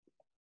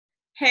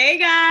Hey Hey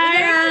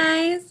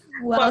guys, guys,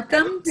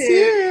 welcome welcome to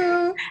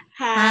to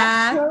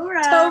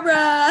Torah.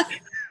 Torah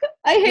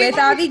I hate with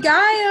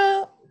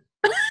Abigail.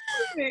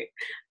 when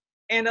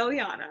and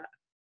Eliana,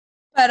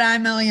 But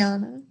I'm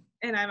Eliana.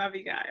 and I'm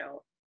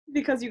Abigail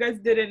because you guys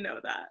didn't know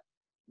that.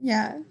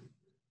 Yeah,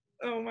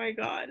 Oh my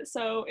god!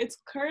 So it's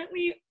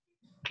currently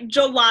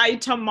July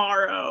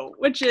tomorrow,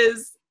 which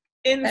is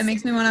that insane.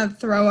 makes me want to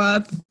throw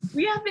up.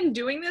 We have been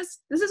doing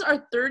this. This is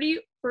our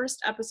 31st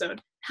episode.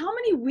 How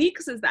many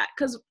weeks is that?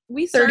 Because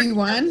we started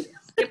 31.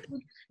 skip.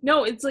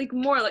 No, it's like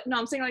more. Like no,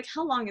 I'm saying like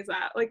how long is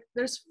that? Like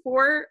there's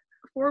four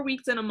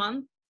weeks in a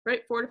month,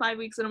 right? 4 to 5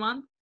 weeks in a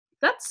month.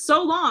 That's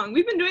so long.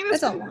 We've been doing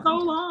this That's a for so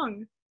lot.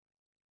 long.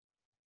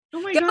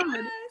 Oh my god.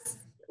 Guys,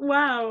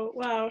 Wow.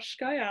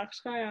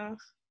 Shkayach.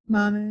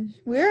 Mamish,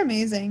 we're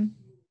amazing.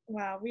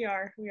 Wow, we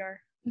are.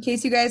 In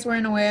case you guys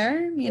weren't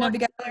aware, me and What?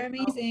 Abigail are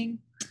amazing.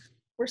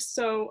 We're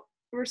so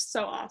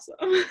awesome.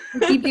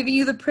 We keep giving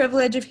you the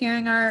privilege of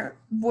hearing our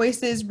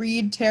voices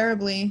read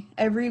terribly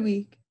every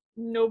week,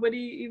 Nobody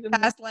even.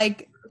 past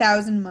like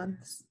 1,000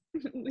 months.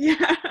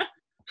 Yeah.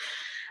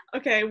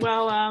 Okay,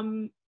 well,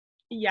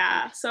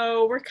 yeah.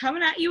 So we're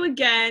coming at you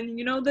again.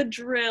 You know the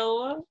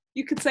drill.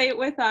 You could say it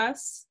with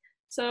us.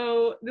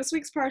 So this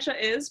week's Parsha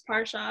is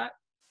Parsha.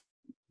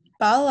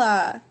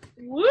 Bala.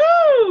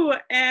 Woo!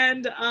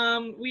 And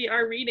we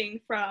are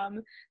reading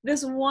from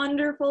this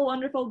wonderful,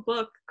 wonderful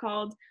book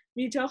called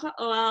Mitoch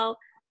HaOel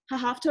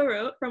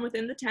HaHaftorot, From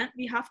Within the Tent,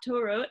 the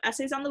Haftorot,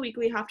 Essays on the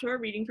Weekly Haftorah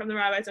Reading from the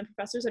Rabbis and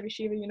Professors of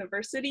Yeshiva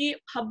University,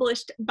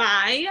 published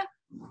by,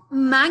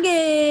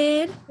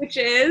 Magid. which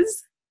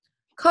is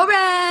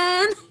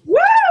Koren. Woo!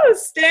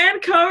 Stan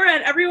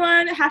Coren.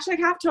 Everyone, hashtag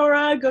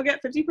Haftorah. Go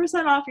get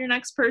 50% off your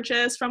next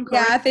purchase from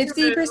Coren. Yeah,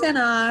 50%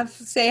 off.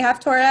 Say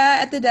Haftorah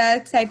at the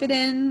desk. Type it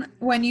in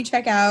when you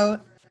check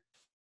out.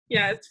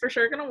 Yeah, it's for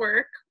sure gonna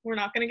work. We're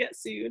not gonna get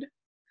sued.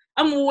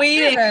 I'm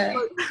waiting.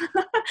 Never.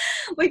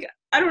 Like,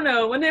 I don't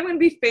know. One day I'm gonna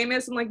be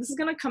famous and like this is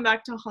gonna come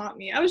back to haunt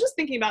me. I was just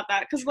thinking about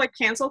that because like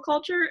cancel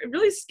culture, it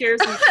really scares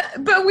me.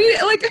 But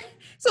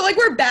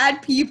we're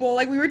bad people.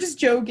 Like we were just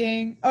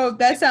joking. Oh,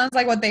 that sounds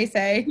like what they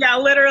say. Yeah,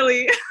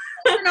 literally.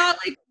 We're not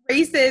like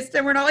racist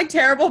and we're not like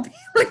terrible people.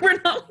 Like we're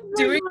not like,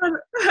 doing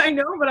I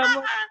know, but I'm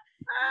like,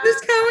 this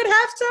code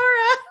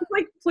Haftorah. it's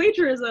like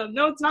plagiarism.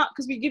 No, it's not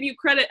because we give you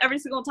credit every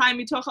single time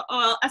we talk.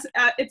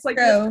 It's like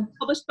True.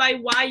 published by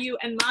YU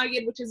and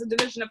Magid, which is a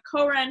division of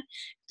Koren.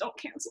 Don't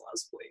cancel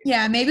us, please.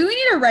 Yeah, maybe we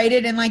need to write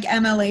it in like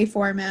MLA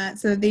format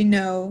so that they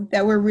know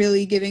that we're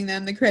really giving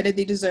them the credit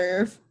they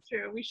deserve.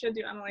 True, we should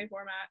do MLA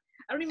format.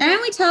 I don't even. And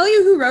know. we tell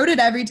you who wrote it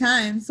every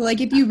time. So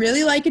like if you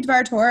really like a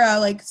Dvar Torah,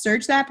 like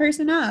search that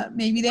person up.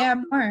 Maybe they have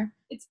more.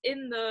 It's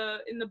in the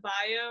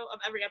bio of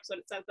every episode.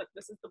 It says that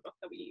this is the book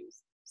that we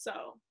use.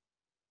 So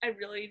I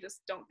really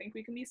just don't think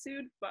we can be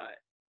sued. But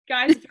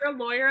guys, if you're a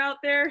lawyer out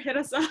there, hit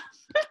us up.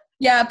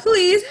 Yeah,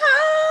 please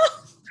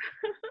help.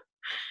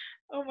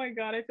 Oh my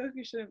god, I feel like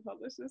we shouldn't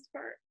publish this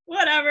part.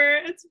 Whatever,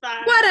 it's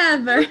fine.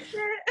 Whatever.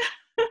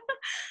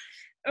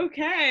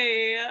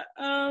 Okay,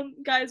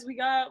 guys, we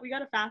got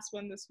a fast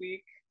one this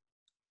week.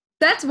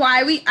 That's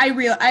why I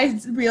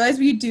realized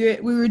we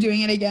were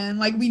doing it again.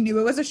 Like we knew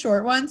it was a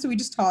short one, so we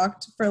just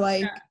talked for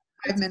like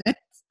 5 minutes.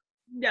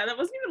 Yeah, that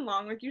wasn't even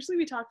long. Like usually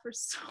we talk for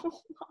so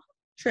long.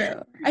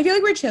 True. I feel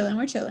like we're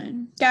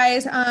chilling.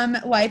 Guys,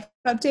 life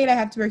update, I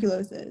have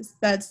tuberculosis.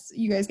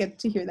 You guys get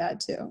to hear that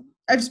too.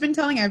 I've just been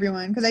telling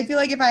everyone because I feel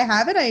like if I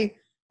have it, I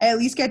at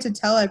least get to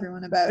tell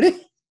everyone about it.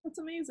 That's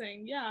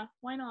amazing. Yeah,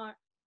 why not?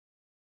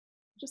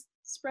 Just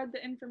spread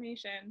the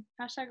information.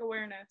 Hashtag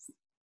awareness.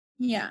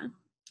 Yeah.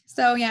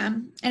 So yeah.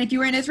 And if you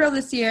were in Israel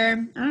this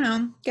year, I don't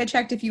know, get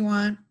checked if you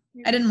want.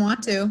 I didn't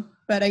want to,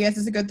 but I guess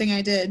it's a good thing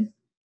I did.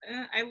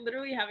 I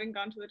literally haven't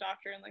gone to the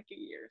doctor in like a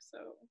year, so.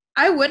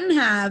 I wouldn't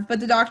have, but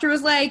the doctor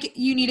was like,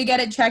 you need to get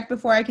it checked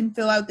before I can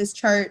fill out this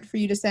chart for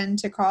you to send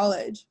to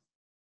college.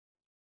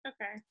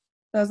 Okay.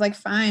 So I was like,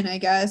 fine, I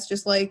guess.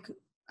 Just like,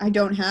 I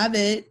don't have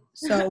it,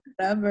 so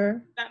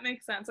whatever. That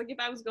makes sense. Like if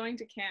I was going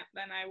to camp,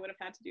 then I would have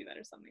had to do that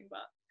or something,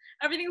 but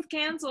everything's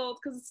canceled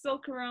because it's still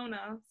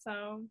Corona,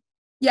 so.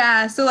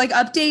 Yeah, so like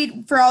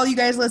update for all you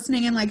guys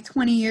listening in like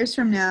 20 years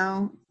from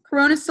now.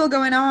 Corona's still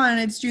going on.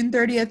 It's June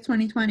 30th,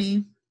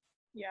 2020.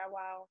 Yeah,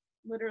 wow.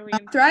 Literally.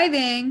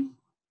 Thriving.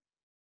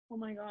 Oh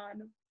my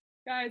god.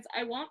 Guys,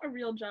 I want a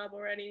real job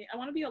already. I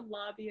want to be a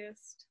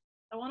lobbyist.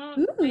 I want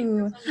to.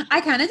 Ooh.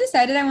 I kind of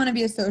decided I want to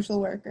be a social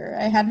worker.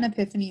 I had an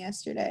epiphany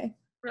yesterday.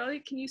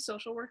 Really? Can you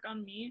social work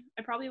on me?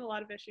 I probably have a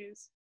lot of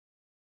issues.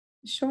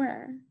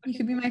 Sure. You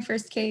could be my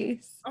first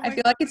case. Oh I my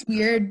feel like it's God.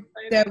 weird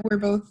that we're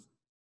both.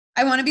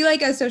 I want to be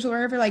like a social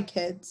worker for like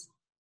kids.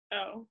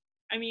 Oh.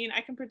 I mean,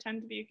 I can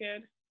pretend to be a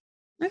kid.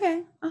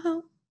 Okay.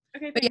 Uh-huh.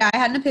 Okay. But yeah, I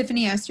had an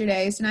epiphany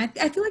yesterday. So now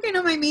I feel like I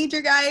know my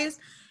major, guys,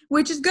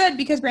 which is good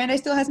because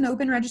Brandeis still has an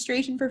open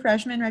registration for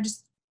freshmen.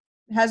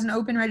 Has an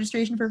open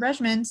registration for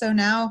freshmen. So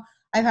now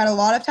I've had a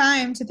lot of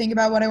time to think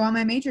about what I want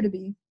my major to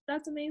be.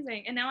 That's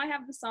amazing. And now I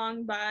have the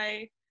song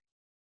by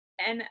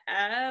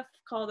NF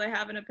called I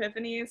Have an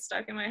Epiphany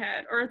stuck in my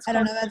head. Or it's I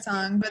don't know that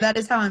song, but that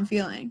is how I'm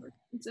feeling.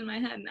 It's in my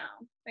head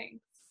now.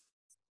 Thanks.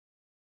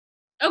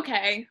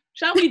 Okay,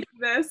 shall we do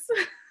this?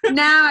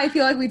 Now I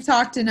feel like we've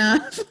talked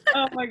enough.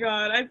 Oh my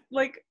god,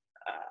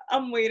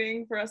 I'm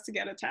waiting for us to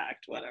get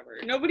attacked. Whatever.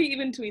 Nobody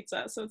even tweets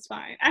us, so it's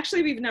fine.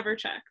 Actually, we've never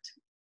checked.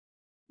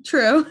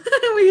 True.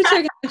 We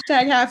can check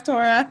hashtag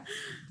Haftorah.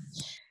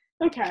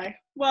 Okay.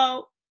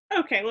 Well,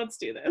 okay, let's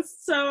do this.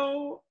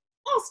 So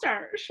I'll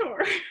start.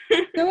 Sure.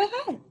 Go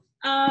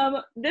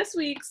ahead. This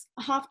week's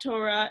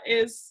Haftorah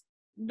is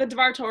the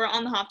Dvar Torah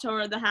on the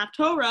Haftorah. The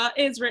Haftorah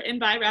is written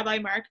by Rabbi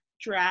Mark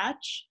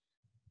Dratch.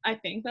 I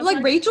think that's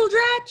like Rachel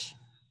Dratch?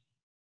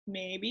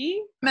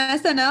 Maybe.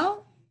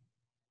 SNL?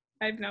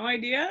 I have no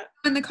idea.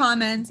 In the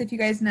comments, if you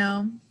guys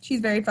know. She's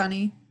very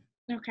funny.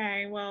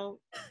 Okay, well,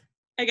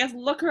 I guess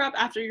look her up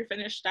after you're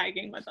finished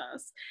dying with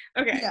us.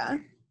 Okay. Yeah.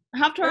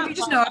 Haftorah. Or you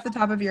just know off the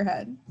top of your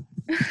head.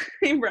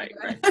 right.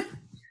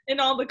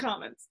 In all the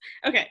comments.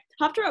 Okay.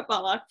 Haftorah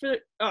Balak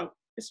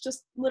it's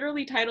just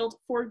literally titled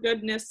For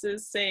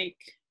Goodness' Sake.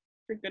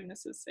 For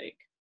goodness' sake.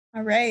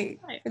 All right.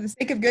 For the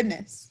sake of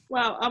goodness.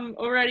 Wow, I'm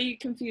already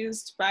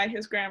confused by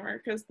his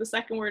grammar because the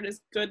second word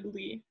is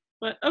goodly.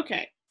 But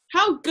okay.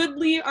 How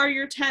goodly are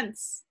your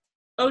tents,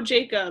 O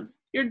Jacob,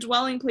 your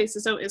dwelling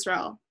places, O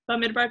Israel.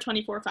 Bamidbar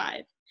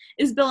 24:5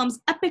 is Bilam's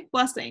epic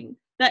blessing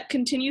that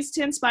continues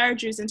to inspire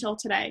Jews until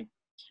today.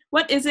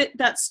 What is it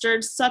that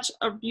stirred such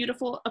a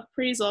beautiful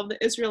appraisal of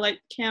the Israelite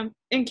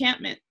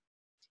encampment?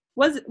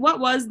 What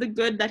was the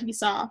good that he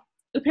saw?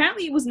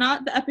 Apparently it was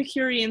not the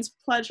Epicurean's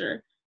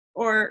pleasure,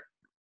 or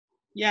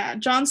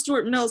John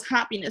Stuart Mill's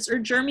happiness, or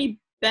Jeremy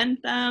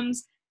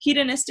Bentham's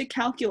hedonistic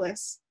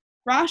calculus.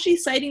 Rashi,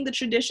 citing the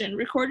tradition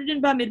recorded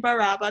in Bamidbar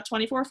Rabbah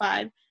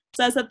 24:5,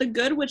 says that the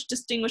good which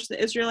distinguished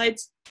the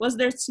Israelites was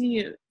their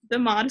tzniut, the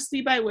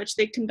modesty by which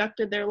they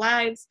conducted their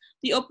lives.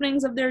 The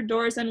openings of their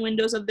doors and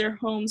windows of their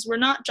homes were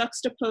not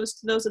juxtaposed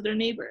to those of their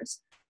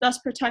neighbors, thus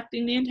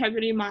protecting the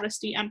integrity,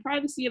 modesty, and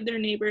privacy of their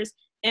neighbors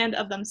and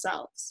of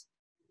themselves.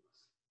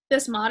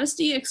 This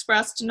modesty,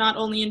 expressed not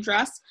only in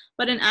dress,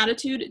 but in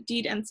attitude,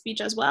 deed, and speech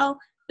as well,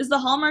 is the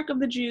hallmark of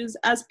the Jews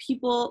as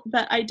people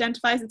that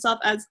identifies itself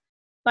as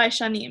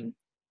Baishanim,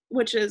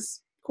 which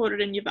is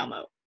quoted in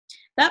Yevamot.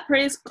 That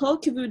praise Kol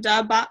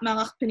Kivuda Bat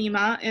Melech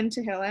Penima in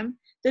Tehillim,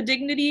 the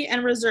dignity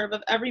and reserve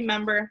of every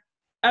member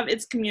of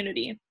its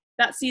community,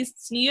 that sees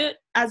tzniut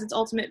as its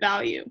ultimate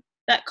value,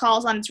 that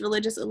calls on its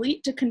religious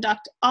elite to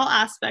conduct all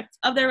aspects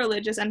of their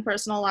religious and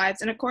personal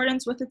lives in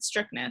accordance with its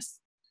strictness,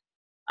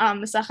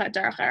 Mesachet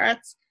Derech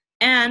Eretz,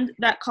 and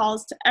that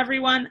calls to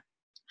everyone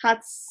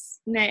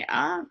Hatznea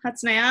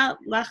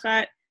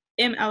Lechet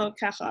Im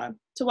Elokecha,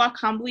 to walk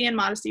humbly in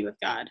modesty with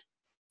God.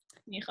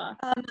 Micha.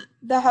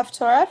 The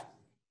Haftorah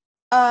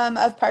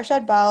of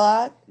Parshat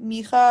Balak,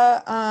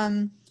 Micha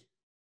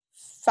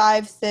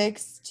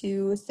 5:6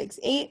 to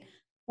 6:8,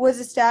 was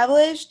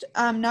established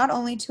not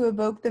only to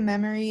evoke the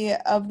memory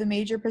of the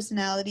major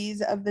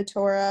personalities of the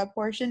Torah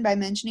portion by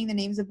mentioning the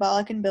names of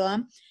Balak and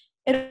Bilam,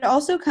 it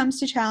also comes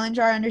to challenge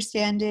our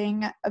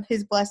understanding of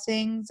his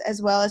blessings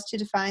as well as to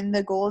define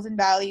the goals and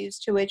values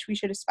to which we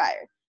should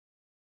aspire.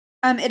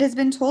 It has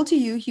been told to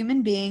you,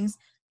 human beings,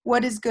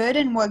 what is good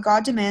and what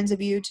God demands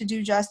of you, to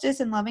do justice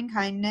and loving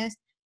kindness,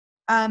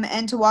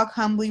 and to walk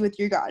humbly with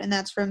your God. And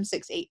that's from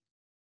 6:8.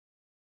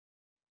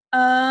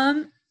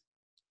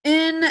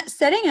 In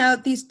setting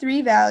out these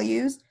three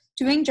values,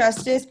 doing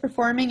justice,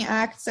 performing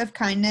acts of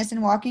kindness,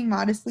 and walking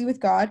modestly with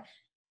God,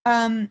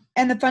 and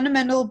the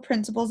fundamental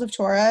principles of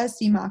Torah,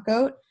 see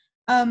Makot.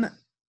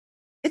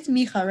 It's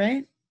Micha,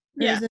 right?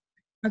 Yeah.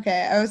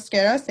 Okay, I was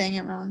scared I was saying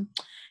it wrong.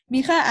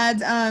 Micha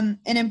adds an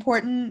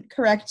important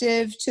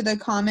corrective to the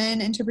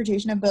common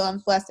interpretation of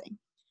Bilam's blessing.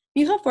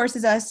 Micha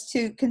forces us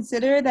to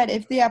consider that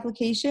if the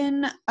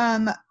application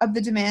of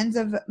the demands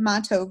of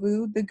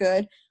Matovu, the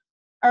good,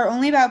 are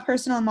only about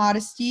personal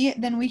modesty,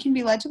 then we can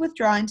be led to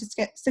withdraw into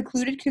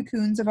secluded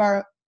cocoons of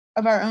our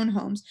own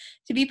homes,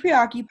 to be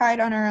preoccupied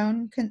on our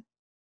own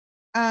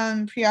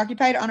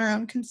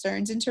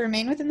concerns, and to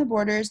remain within the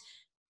borders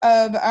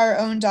of our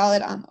own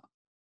Dalet Amo,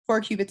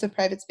 4 cubits of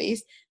private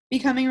space,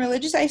 becoming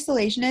religious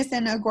isolationists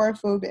and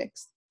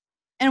agoraphobics.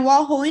 And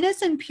while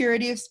holiness and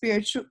purity of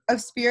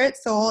spirit,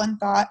 soul, and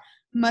thought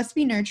must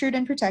be nurtured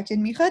and protected,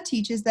 Micha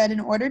teaches that in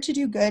order to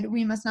do good,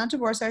 we must not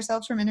divorce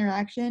ourselves from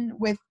interaction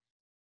with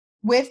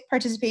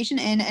participation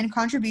in and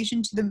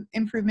contribution to the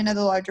improvement of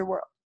the larger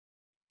world.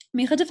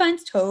 Micha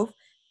defines Tov,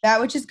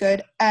 that which is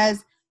good,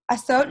 as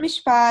asot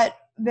mishpat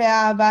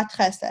ve'avat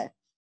chesed,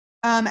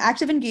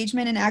 active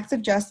engagement in acts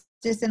of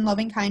justice and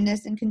loving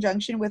kindness in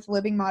conjunction with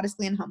living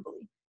modestly and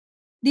humbly.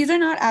 These are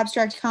not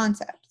abstract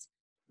concepts.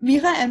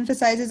 Micha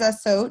emphasizes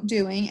asot,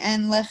 doing,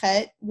 and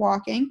lechet,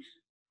 walking.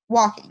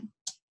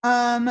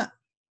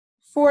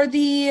 For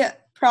the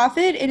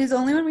prophet, it is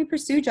only when we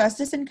pursue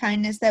justice and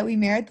kindness that we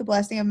merit the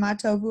blessing of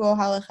Matovu o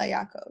Halecha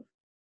Yaakov.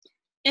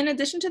 In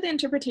addition to the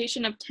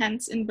interpretation of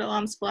tents in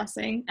Bilam's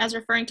blessing as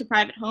referring to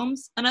private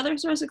homes, another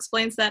source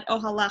explains that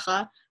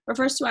Ohalecha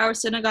refers to our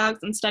synagogues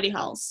and study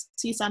halls.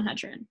 See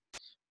Sanhedrin.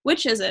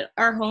 Which is it,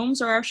 our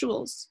homes or our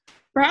shuls?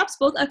 Perhaps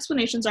both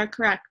explanations are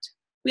correct.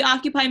 We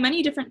occupy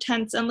many different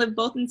tents and live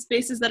both in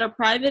spaces that are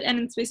private and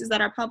in spaces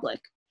that are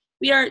public.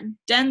 We are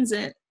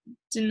denizens,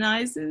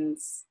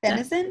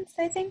 I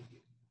think.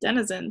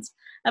 denizens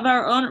of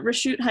our own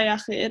Reshut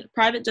Hayachid,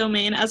 private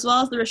domain, as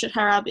well as the Reshut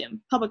Harabim,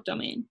 public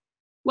domain.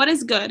 What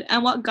is good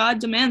and what God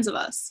demands of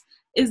us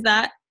is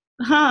that,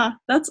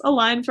 that's a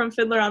line from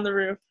Fiddler on the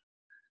Roof.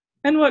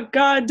 And what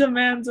God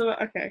demands of us.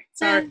 Okay,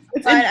 sorry.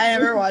 I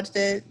never watched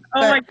it.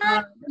 Oh my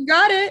God.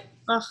 Got it.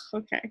 Ugh,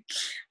 okay.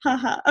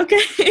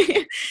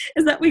 Okay.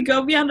 Is that we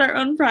go beyond our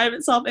own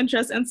private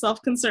self-interest and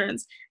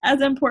self-concerns,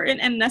 as important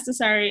and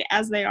necessary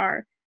as they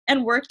are,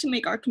 and work to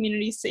make our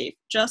communities safe,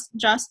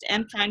 just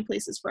and kind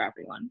places for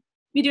everyone.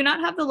 We do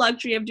not have the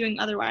luxury of doing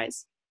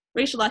otherwise.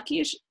 Reish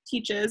Lakish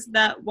teaches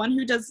that one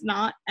who does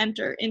not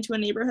enter into a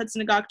neighborhood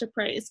synagogue to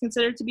pray is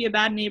considered to be a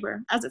bad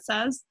neighbor, as it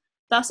says,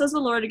 "Thus says the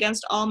Lord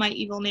against all my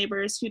evil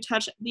neighbors who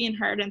touch the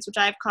inheritance which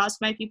I have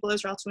caused my people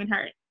Israel to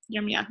inherit."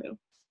 Yirmiyahu.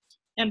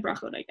 And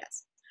Brachot, I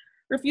guess.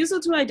 Refusal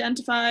to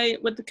identify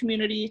with the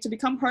community, to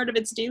become part of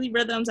its daily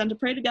rhythms, and to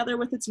pray together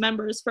with its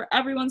members for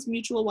everyone's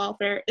mutual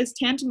welfare is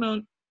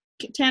tantamount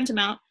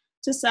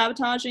to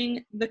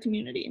sabotaging the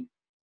community.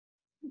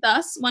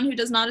 Thus, one who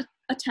does not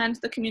attend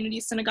the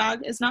community's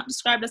synagogue is not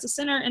described as a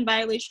sinner in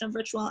violation of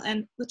ritual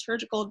and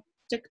liturgical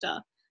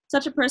dicta.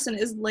 Such a person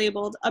is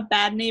labeled a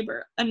bad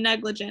neighbor, a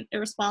negligent,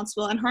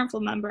 irresponsible, and harmful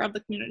member of the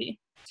community.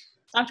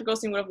 Dr.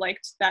 Goldstein would have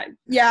liked that.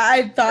 Yeah,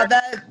 I thought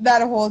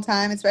that whole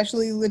time,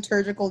 especially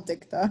liturgical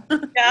dicta.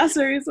 Yeah,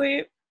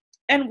 seriously.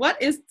 And what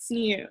is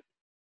tzniut?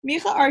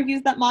 Micha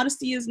argues that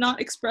modesty is not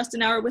expressed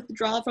in our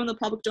withdrawal from the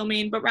public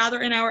domain, but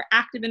rather in our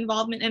active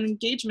involvement and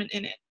engagement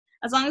in it.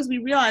 As long as we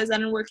realize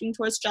that in working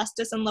towards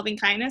justice and loving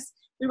kindness,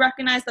 we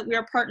recognize that we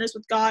are partners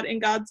with God in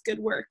God's good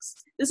works.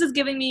 This is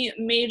giving me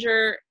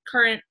major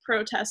current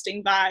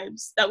protesting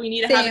vibes that we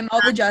need to have. Same, all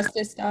the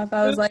justice stuff.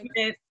 I was like,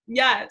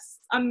 yes,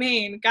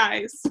 amen,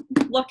 guys.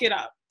 Look it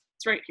up.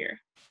 It's right here.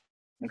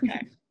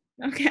 Okay.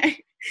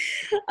 Okay.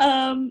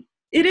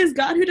 It is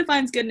God who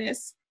defines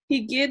goodness.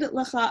 Higid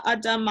lecha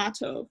adam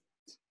matov.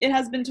 It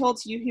has been told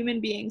to you, human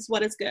beings,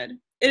 what is good.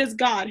 It is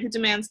God who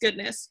demands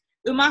goodness.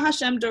 Uma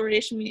Hashem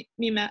doresh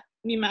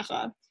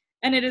mimecha.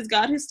 And it is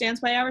God who stands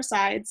by our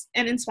sides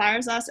and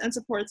inspires us and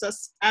supports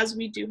us as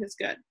we do his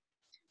good.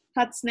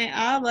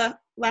 Hatzne'a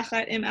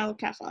lechat im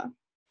elokecha.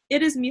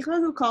 It is Micha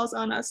who calls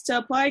on us to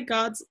apply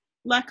God's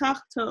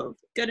lekach tov,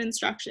 good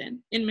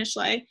instruction, in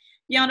Mishlei,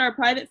 beyond our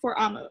private four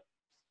amot.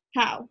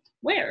 How?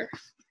 Where?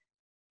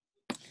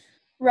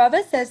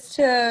 Rava says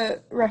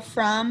to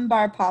Rafram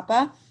Bar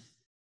Papa,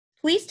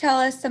 "Please tell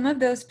us some of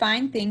those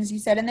fine things you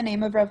said in the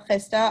name of Rav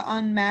Chisda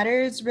on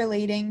matters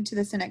relating to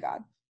the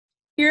synagogue."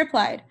 He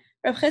replied,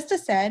 Rav Chisda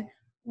said,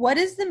 "What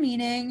is the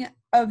meaning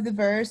of the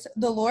verse,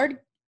 the Lord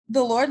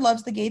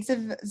loves the gates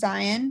of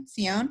Zion,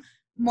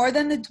 more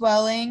than the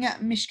dwelling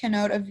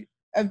Mishkanot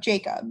of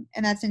Jacob?"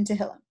 And that's in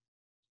Tehillim.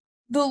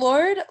 The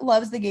Lord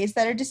loves the gates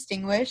that are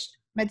distinguished,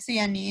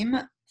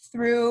 Metsuyanim,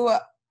 through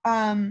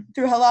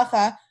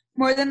halacha,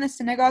 more than the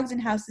synagogues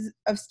and houses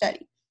of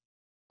study.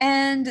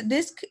 And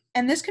this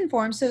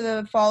conforms to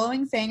the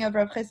following saying of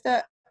Rav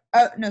Chia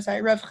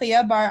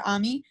Bar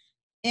Ami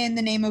in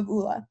the name of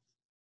Ula.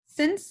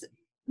 Since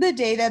the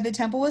day that the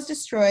temple was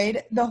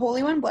destroyed, the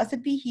Holy One,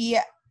 blessed be He,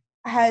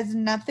 has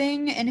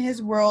nothing in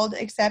His world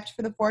except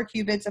for the 4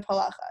 cubits of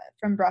halacha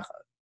from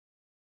Brachot.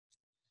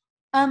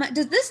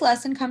 Does this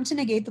lesson come to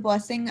negate the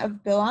blessing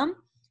of Bilam?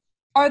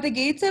 Are the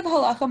gates of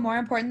halacha more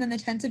important than the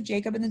tents of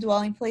Jacob and the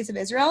dwelling place of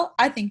Israel?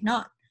 I think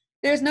not.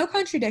 There is no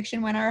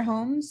contradiction when our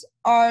homes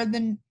are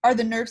the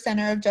nerve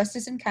center of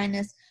justice and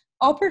kindness,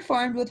 all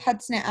performed with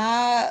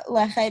Hatznea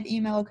Lechet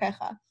Im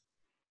Elokecha,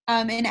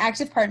 in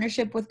active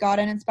partnership with God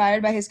and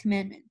inspired by His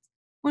commandments.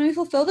 When we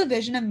fulfill the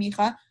vision of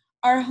Micha,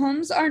 our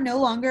homes are no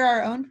longer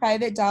our own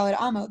private Dalet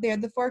Amot. They are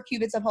the 4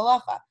 cubits of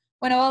halacha.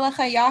 When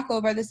Oalecha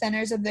Yaakov are the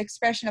centers of the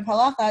expression of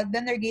halacha,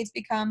 then their gates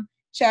become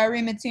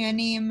Sha'arim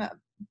Metzuyanim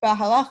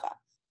Bahalacha.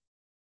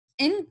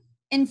 In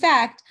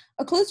fact,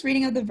 a close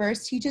reading of the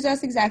verse teaches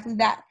us exactly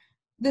that.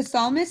 The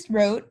psalmist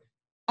wrote,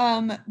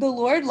 "The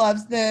Lord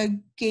loves the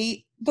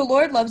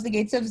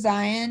gates of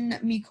Zion,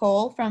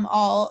 Mikol, from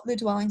all the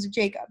dwellings of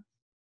Jacob."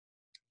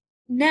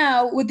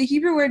 Now, with the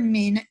Hebrew word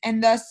min,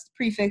 and thus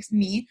prefix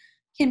mi,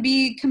 can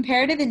be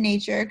comparative in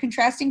nature,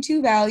 contrasting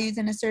 2 values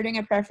and asserting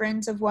a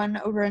preference of one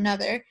over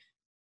another.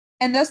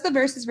 And thus the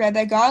verse is read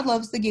that God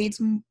loves the gates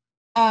more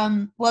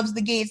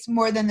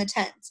than the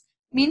tents.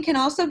 Min can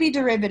also be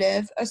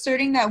derivative,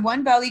 asserting that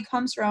one value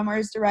comes from or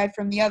is derived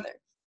from the other.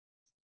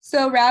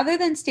 So rather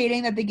than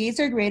stating that the gates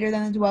are greater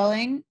than the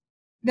dwellings,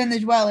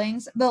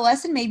 the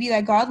lesson may be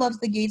that God loves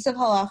the gates of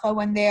halacha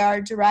when they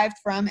are derived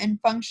from and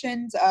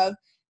functions of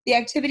the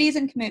activities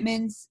and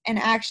commitments and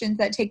actions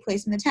that take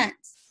place in the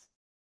tents.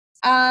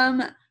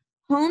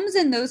 Homes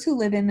and those who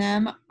live in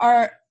them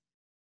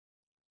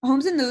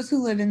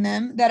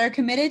that are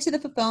committed to the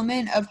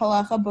fulfillment of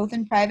halacha both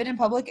in private and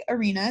public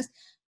arenas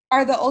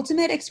are the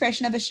ultimate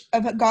expression of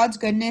God's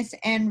goodness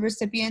and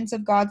recipients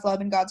of God's love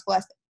and God's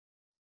blessing.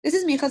 This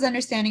is Micha's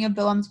understanding of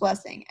Bilam's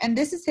blessing, and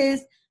this is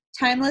his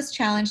timeless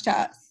challenge to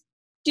us.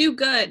 Do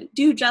good,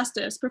 do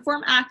justice,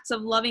 perform acts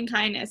of loving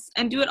kindness,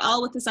 and do it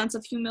all with a sense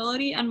of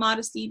humility and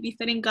modesty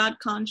befitting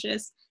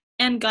God-conscious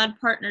and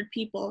God-partnered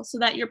people, so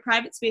that your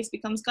private space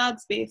becomes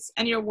God's space,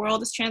 and your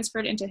world is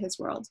transferred into his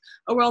world,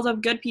 a world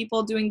of good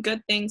people doing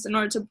good things in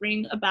order to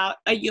bring about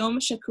a Yom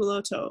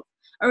Shekulo Tov,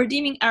 a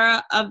redeeming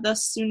era of the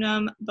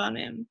Sunam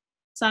Banim.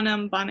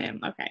 Sanam Banim,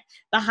 okay.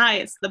 The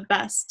highest, the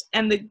best,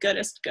 and the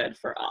goodest good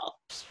for all.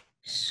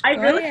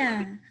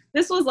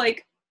 This was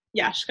like,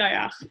 yeah,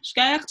 Shkayach.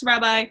 Shkayach to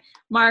Rabbi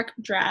Mark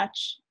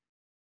Drach.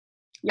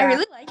 Yeah. I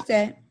really liked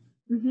it.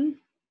 Mm-hmm.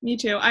 Me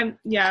too. I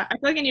feel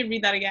like I need to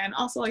read that again.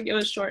 Also, like, it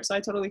was short, so I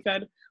totally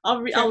could.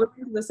 I'll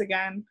listen to this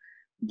again.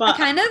 But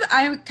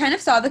I kind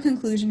of saw the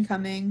conclusion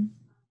coming.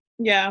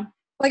 Yeah.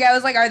 Like, I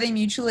was like, are they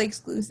mutually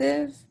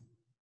exclusive?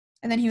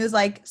 And then he was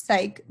like,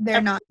 psych,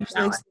 they're not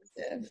mutually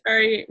exclusive.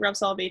 Very Rav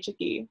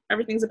Soloveitchik-y.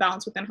 Everything's a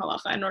balance within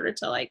halacha in order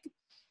to, like,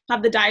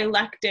 have the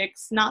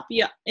dialectics not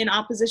be in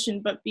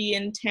opposition, but be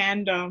in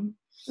tandem.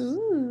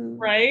 Ooh.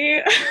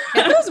 Right?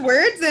 Get those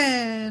words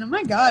in. Oh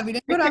my God, we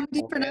didn't go down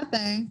deep for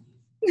nothing.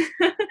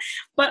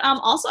 But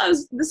also,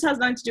 this has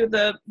nothing to do with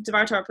the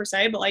Devar Torah per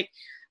se, but like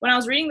when I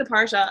was reading the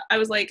Parsha, I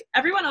was like,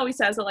 everyone always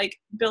says that like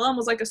Bilam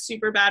was like a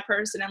super bad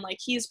person, and like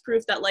he's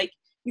proof that like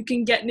you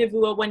can get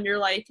Nevuah when you're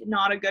like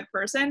not a good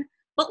person.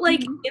 But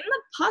like in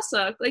the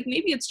Pasuk, like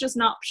maybe it's just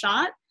not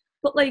pshat,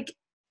 but like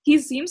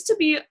he's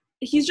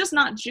just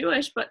not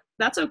Jewish, but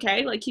that's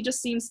okay. Like he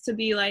just seems to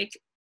be like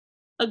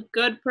a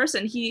good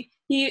person. He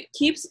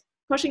keeps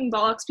pushing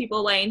Balak's people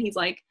away, and he's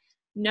like,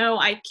 no,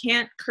 I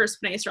can't curse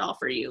Bnei Israel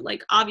for you.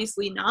 Like,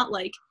 obviously not.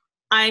 Like,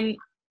 I'm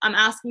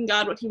asking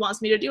God what he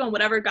wants me to do, and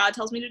whatever God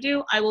tells me to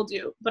do, I will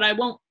do. But I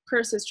won't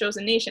curse his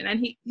chosen nation.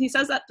 And he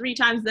says that 3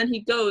 times, then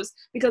he goes,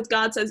 because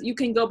God says, you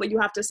can go, but you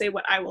have to say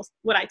what I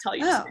tell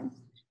you to say.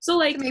 So,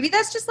 like... maybe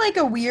that's just, like,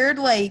 a weird,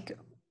 like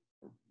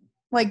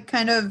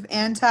kind of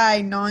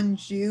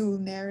anti-non-Jew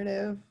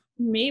narrative.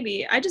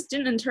 Maybe. I just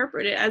didn't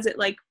interpret it as it,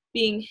 like,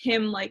 being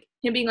him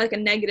being, like, a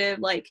negative,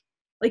 like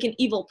an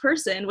evil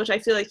person, which I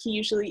feel like he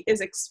usually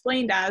is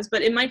explained as,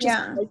 but it might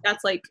just be like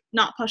that's like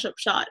not push-up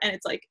shot, and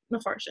it's like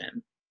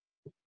mefarshim.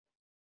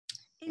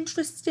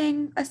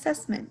 Interesting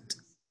assessment.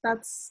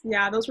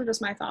 Those were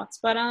just my thoughts.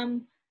 But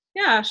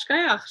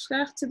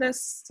shkayach to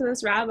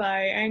this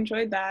rabbi. I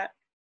enjoyed that.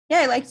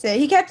 Yeah, I liked it.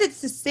 He kept it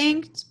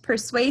succinct,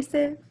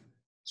 persuasive,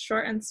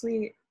 short and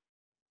sweet.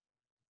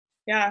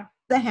 Yeah.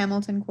 The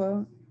Hamilton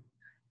quote.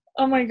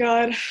 Oh my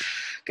God.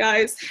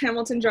 Guys,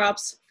 Hamilton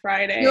drops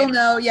Friday. You'll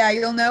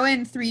know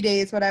in 3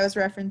 days what I was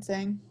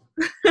referencing.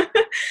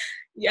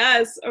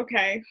 Yes,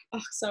 okay.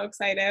 Oh, so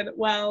excited.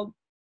 Well,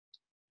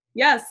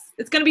 yes,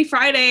 it's going to be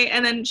Friday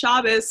and then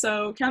Shabbos,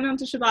 so countdown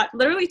to Shabbat.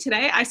 Literally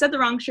today, I said the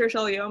wrong Shir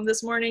Shel Yom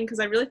this morning because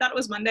I really thought it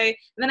was Monday.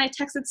 And then I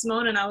texted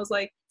Simone and I was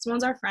like,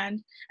 Simone's our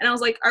friend. And I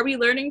was like, are we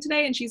learning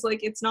today? And she's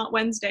like, it's not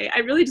Wednesday. I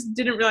really just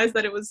didn't realize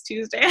that it was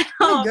Tuesday.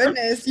 Oh my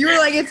goodness. You were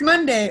like, it's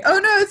Monday. Oh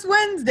no, it's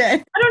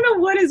Wednesday. I don't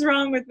know what is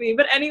wrong with me.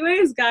 But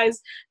anyways,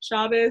 guys,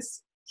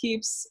 Shabbos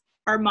keeps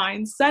our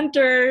minds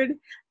centered.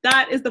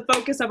 That is the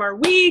focus of our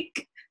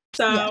week.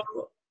 So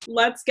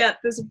let's get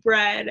this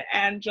bread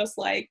and just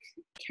like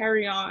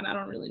carry on. I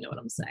don't really know what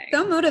I'm saying.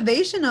 So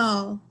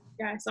motivational.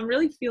 Yes, I'm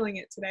really feeling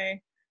it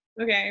today.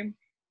 Okay.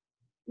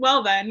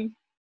 Well then,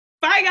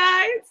 bye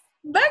guys.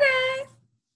 Bye guys.